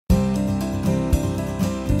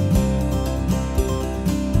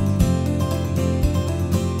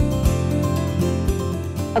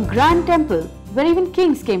a grand temple where even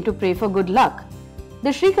kings came to pray for good luck.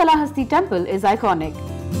 The Srikalahasti temple is iconic.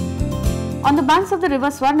 On the banks of the river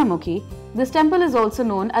Swarnamukhi, this temple is also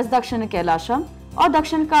known as Dakshina Kailasham or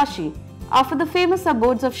Dakshin Kashi, after the famous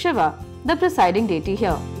abodes of Shiva, the presiding deity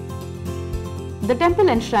here. The temple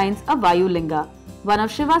enshrines a Vayu Linga, one of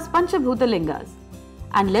Shiva's Panchabhuta Lingas,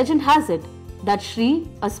 and legend has it that Shri,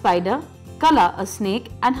 a spider, Kala, a snake,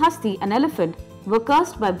 and Hasti, an elephant, were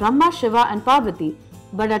cursed by Brahma, Shiva and Parvati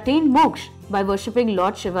but attained moksha by worshipping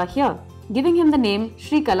Lord Shiva here, giving him the name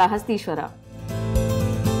Srikalahastishvara.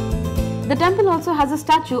 The temple also has a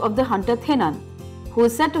statue of the hunter Thenan, who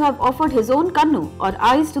is said to have offered his own kannu or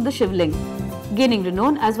eyes to the Shivling, gaining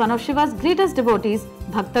renown as one of Shiva's greatest devotees,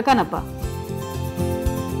 Bhakta Kanapa.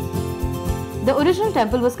 The original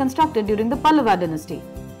temple was constructed during the Pallava dynasty,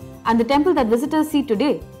 and the temple that visitors see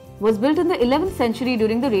today was built in the 11th century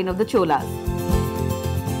during the reign of the Cholas.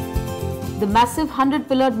 The massive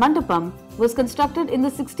 100-pillared mandapam was constructed in the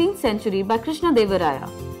 16th century by Krishna Deva Raya,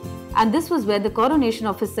 and this was where the coronation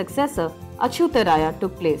of his successor, Achyuta Raya,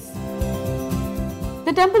 took place.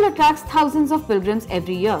 The temple attracts thousands of pilgrims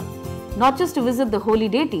every year, not just to visit the holy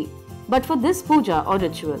deity, but for this puja or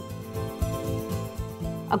ritual.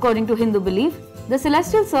 According to Hindu belief, the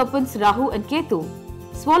celestial serpents Rahu and Ketu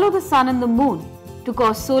swallow the sun and the moon to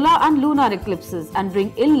cause solar and lunar eclipses and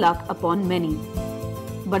bring ill luck upon many.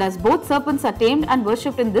 But as both serpents are tamed and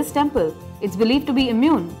worshipped in this temple, it's believed to be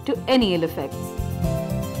immune to any ill effects.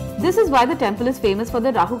 This is why the temple is famous for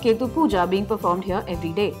the Rahu Ketu puja being performed here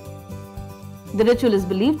every day. The ritual is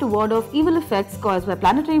believed to ward off evil effects caused by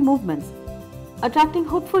planetary movements, attracting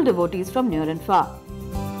hopeful devotees from near and far.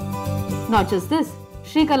 Not just this,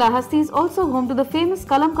 Srikalahasti is also home to the famous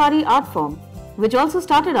Kalamkari art form, which also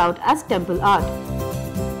started out as temple art.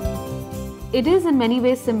 It is in many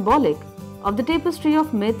ways symbolic of the tapestry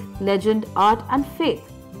of myth, legend, art and faith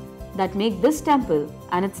that make this temple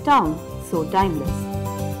and its town so timeless.